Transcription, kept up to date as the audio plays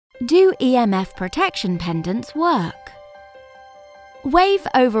Do EMF protection pendants work? Wave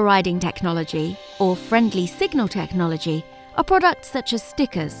overriding technology, or friendly signal technology, are products such as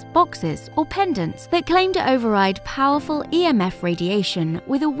stickers, boxes, or pendants that claim to override powerful EMF radiation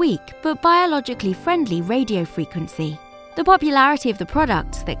with a weak but biologically friendly radio frequency. The popularity of the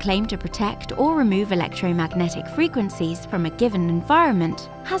products that claim to protect or remove electromagnetic frequencies from a given environment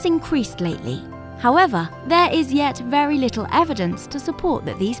has increased lately. However, there is yet very little evidence to support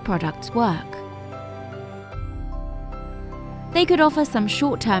that these products work. They could offer some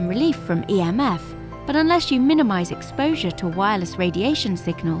short-term relief from EMF, but unless you minimize exposure to wireless radiation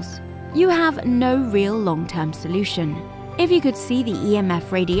signals, you have no real long-term solution. If you could see the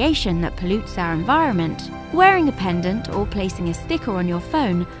EMF radiation that pollutes our environment, wearing a pendant or placing a sticker on your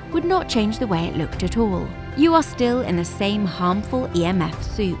phone would not change the way it looked at all. You are still in the same harmful EMF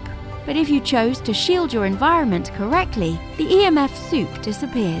soup. But if you chose to shield your environment correctly, the EMF soup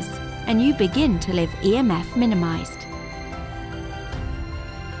disappears, and you begin to live EMF minimized.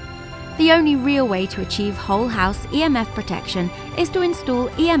 The only real way to achieve whole-house EMF protection is to install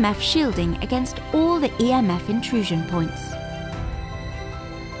EMF shielding against all the EMF intrusion points.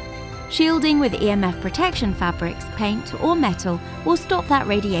 Shielding with EMF protection fabrics, paint, or metal will stop that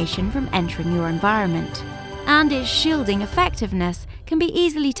radiation from entering your environment, and its shielding effectiveness can be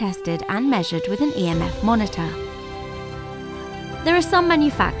easily tested and measured with an EMF monitor. There are some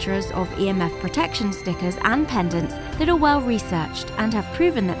manufacturers of EMF protection stickers and pendants that are well researched and have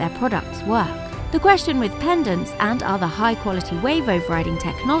proven that their products work. The question with pendants and other high-quality wave overriding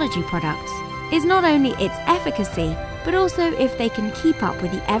technology products is not only its efficacy, but also if they can keep up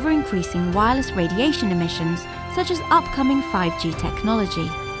with the ever-increasing wireless radiation emissions such as upcoming 5G technology.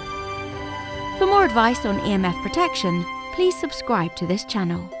 For more advice on EMF protection, please subscribe to this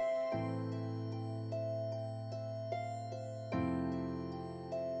channel.